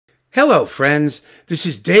Hello, friends. This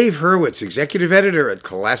is Dave Hurwitz, executive editor at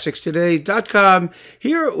ClassicsToday.com,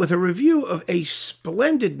 here with a review of a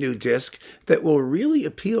splendid new disc that will really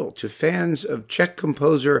appeal to fans of Czech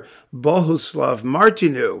composer Bohuslav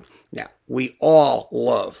Martinu. Now, we all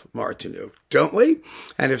love Martinu, don't we?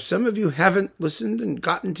 And if some of you haven't listened and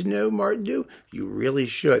gotten to know Martinu, you really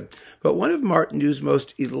should. But one of Martinu's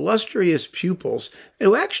most illustrious pupils,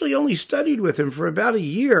 who actually only studied with him for about a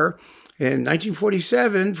year, in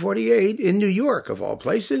 1947-48, in New York, of all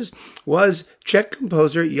places, was Czech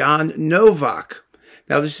composer Jan Novák.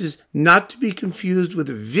 Now, this is not to be confused with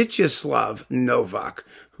Vítězslav Novák,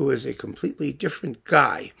 who is a completely different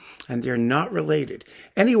guy, and they're not related.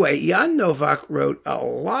 Anyway, Jan Novák wrote a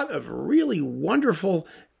lot of really wonderful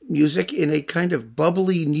music in a kind of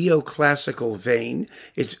bubbly neoclassical vein.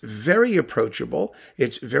 It's very approachable.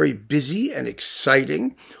 It's very busy and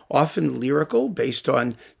exciting, often lyrical, based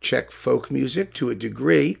on Czech folk music to a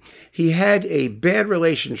degree. He had a bad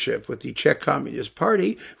relationship with the Czech Communist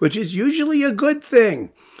Party, which is usually a good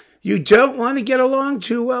thing. You don't want to get along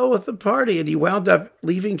too well with the party. And he wound up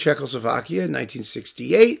leaving Czechoslovakia in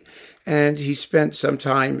 1968. And he spent some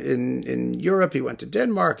time in Europe. He went to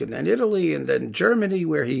Denmark and then Italy and then Germany,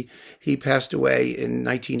 where he passed away in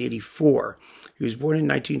 1984. He was born in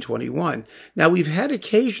 1921. Now, we've had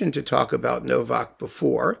occasion to talk about Novák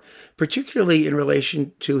before, particularly in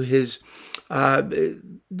relation to his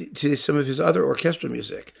to some of his other orchestral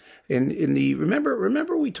music. In the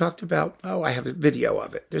remember we talked about, I have a video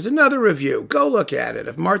of it. There's another review. Go look at it,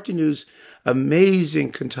 of Martinu's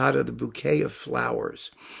amazing cantata, The Bouquet of Flowers.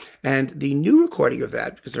 And the new recording of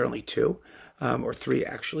that, because there are only two, or three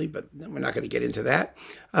actually, but we're not going to get into that.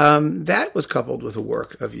 That was coupled with a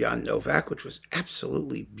work of Jan Novák, which was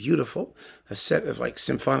absolutely beautiful, a set of like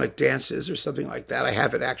symphonic dances or something like that. I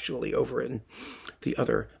have it actually over in the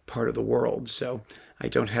other part of the world, so I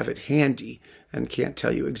don't have it handy and can't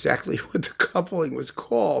tell you exactly what the coupling was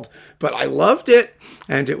called, but I loved it,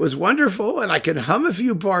 and it was wonderful, and I can hum a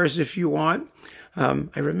few bars if you want. I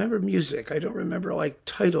remember music. I don't remember like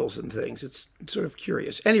titles and things. It's sort of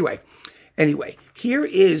curious. Anyway, here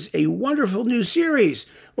is a wonderful new series,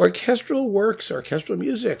 Orchestral Works, Orchestral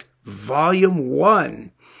Music, Volume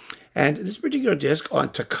 1. And this particular disc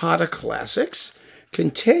on Toccata Classics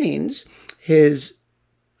contains his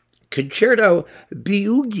Concerto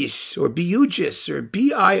Biiugis or Biiugis,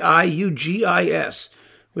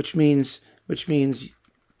 which means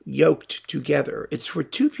yoked together. It's for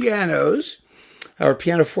two pianos, or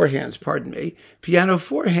piano four hands, pardon me, piano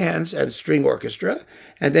four hands and string orchestra,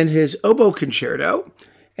 and then his oboe concerto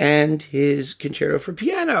and his concerto for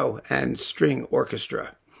piano and string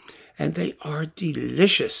orchestra. And they are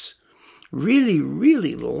delicious. Really,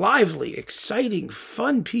 really lively, exciting,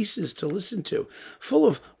 fun pieces to listen to, full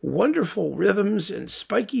of wonderful rhythms and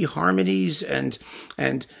spiky harmonies and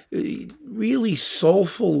really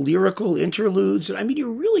soulful lyrical interludes. And I mean, you're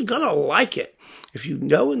really going to like it. If you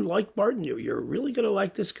know and like Martinu, you're really going to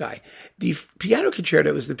like this guy. The piano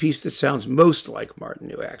concerto is the piece that sounds most like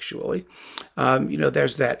Martinu, actually.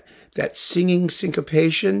 There's that singing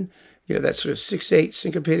syncopation, that sort of 6/8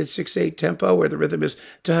 syncopated 6/8 tempo where the rhythm is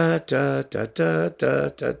da da da da da da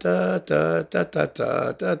da da da da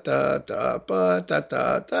da da da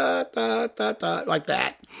da da da da da da like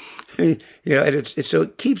that. And so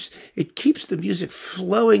it keeps the music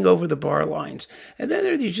flowing over the bar lines. And then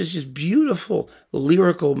there are these just beautiful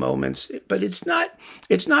lyrical moments, but it's not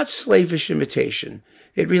slavish imitation.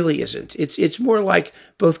 It really isn't. It's more like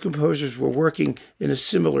both composers were working in a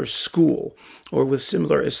similar school or with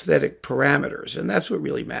similar aesthetic parameters, and that's what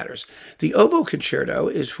really matters. The oboe concerto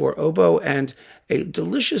is for oboe and a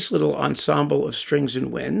delicious little ensemble of strings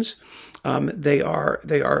and winds. They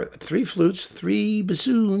are three flutes, three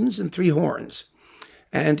bassoons, and three horns.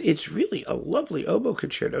 And it's really a lovely oboe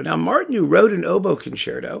concerto. Now, Martinu wrote an oboe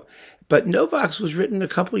concerto, but Novák's was written a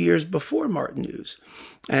couple years before Martinu's.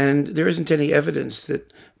 And there isn't any evidence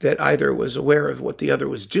that either was aware of what the other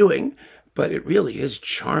was doing, but it really is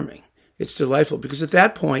charming. It's delightful because at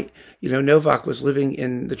that point, Novák was living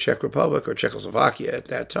in the Czech Republic or Czechoslovakia at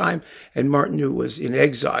that time, and Martinu was in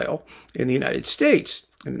exile in the United States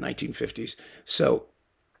in the 1950s. So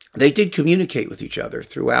they did communicate with each other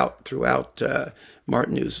throughout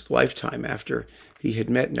Martinu's lifetime after he had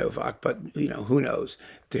met Novák, but who knows?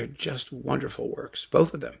 They're just wonderful works,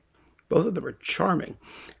 both of them. Both of them are charming,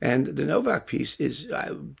 and the Novák piece is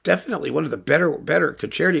definitely one of the better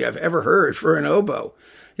concerti I've ever heard for an oboe.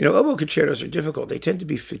 Oboe concertos are difficult. They tend to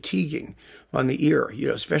be fatiguing on the ear,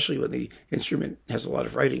 especially when the instrument has a lot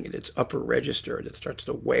of writing in its upper register and it starts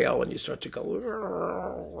to wail and you start to go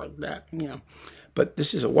like that, but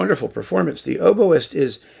this is a wonderful performance. The oboist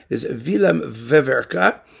is Vilém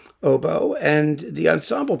Veverka, oboe, and the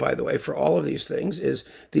ensemble, by the way, for all of these things, is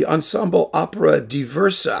the Ensemble Opera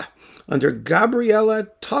Diversa under Gabriela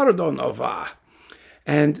Tardonová.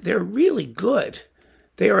 And they're really good.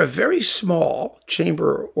 They are a very small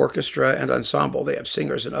chamber orchestra and ensemble. They have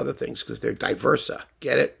singers and other things because they're Diversa.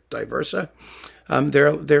 Get it? Diversa.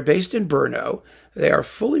 They're based in Brno. They are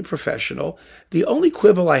fully professional. The only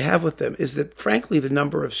quibble I have with them is that, frankly, the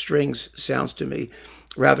number of strings sounds to me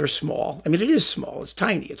rather small. I mean, it is small. It's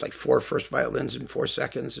tiny. It's like 4 first violins and 4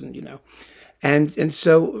 seconds, and you know, and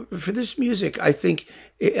so for this music, I think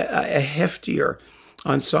a heftier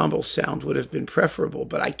ensemble sound would have been preferable.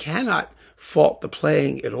 But I cannot fault the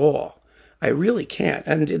playing at all. I really can't.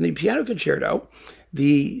 And in the piano concerto,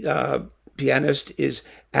 the pianist is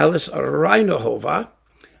Alice Rajnohová,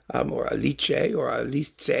 or Alice, or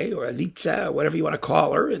Alice, or Alica, whatever you want to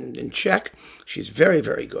call her in Czech. She's very,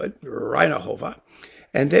 very good, Rajnohová.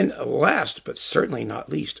 And then last, but certainly not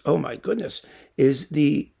least, oh my goodness, is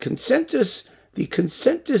the Concentus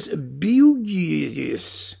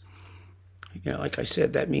Biiugis. You know, like I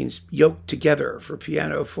said, that means yoked together for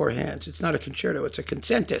piano, 4 hands. It's not a concerto, it's a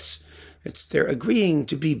concentus. They're agreeing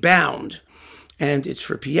to be bound. And it's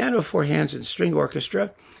for piano, 4 hands, and string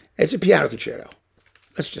orchestra. It's a piano concerto.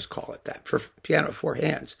 Let's just call it that, for piano, 4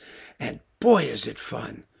 hands. And boy, is it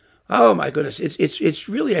fun. Oh my goodness. It's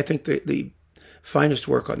really, I think, the finest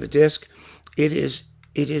work on the disc. It is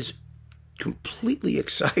completely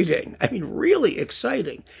exciting. I mean, really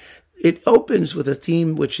exciting. It opens with a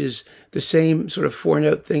theme which is the same sort of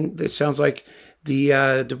 4-note thing that sounds like the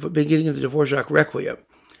beginning of the Dvorak Requiem.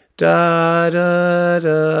 Da, da,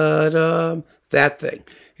 da, da. That thing.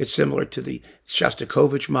 It's similar to the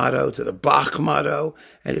Shostakovich motto, to the Bach motto,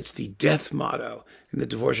 and it's the death motto in the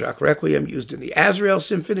Dvorak Requiem, used in the Azrael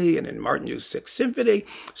Symphony and in Martinu's Sixth Symphony.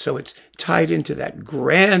 So it's tied into that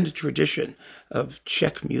grand tradition of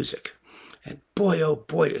Czech music. And boy, oh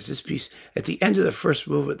boy, does this piece, at the end of the first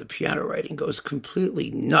movement, the piano writing goes completely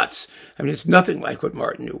nuts. I mean, it's nothing like what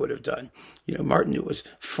Martinu would have done. You know, Martinu was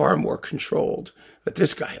far more controlled. But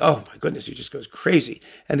this guy, oh my goodness, he just goes crazy.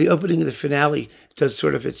 And the opening of the finale does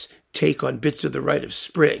sort of its take on Bits of the Rite of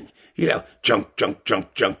Spring. You know, junk, junk,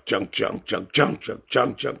 junk, junk, junk, junk, junk, junk, junk,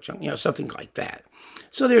 junk, junk, junk, you know, something like that.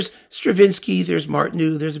 So there's Stravinsky, there's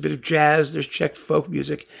Martinu, there's a bit of jazz, there's Czech folk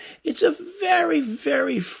music. It's a very,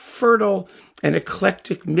 very fertile and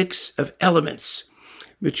eclectic mix of elements,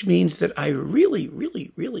 which means that I really,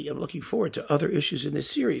 really, really am looking forward to other issues in this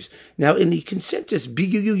series. Now, in the Concertos,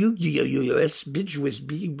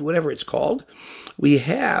 whatever it's called, we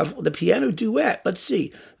have the piano duet. Let's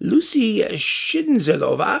see, Lucie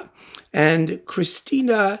Schinzelová and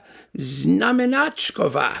Kristyna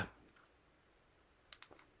Znamenáčková.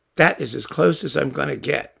 That is as close as I'm going to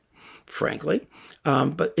get, frankly.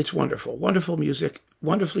 But it's wonderful. Wonderful music,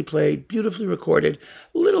 wonderfully played, beautifully recorded.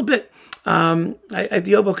 A little bit,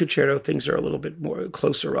 the oboe concerto, things are a little bit more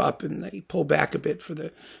closer up, and they pull back a bit for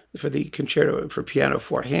the concerto for piano,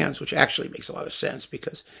 4 hands, which actually makes a lot of sense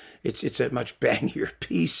because it's a much bangier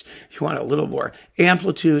piece. You want a little more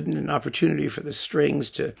amplitude and an opportunity for the strings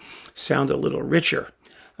to sound a little richer.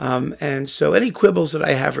 And so any quibbles that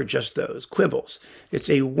I have are just those, quibbles. It's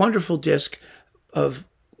a wonderful disc of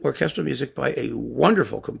orchestral music by a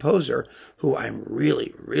wonderful composer who I'm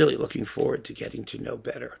really, really looking forward to getting to know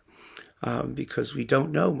better, because we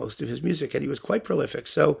don't know most of his music, and he was quite prolific.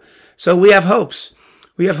 So we have hopes.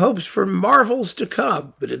 We have hopes for marvels to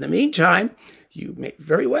come. But in the meantime, you may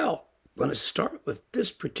very well want to start with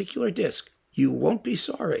this particular disc. You won't be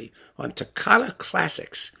sorry, on Toccata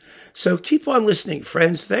Classics. So keep on listening,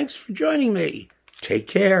 friends. Thanks for joining me. Take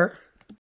care.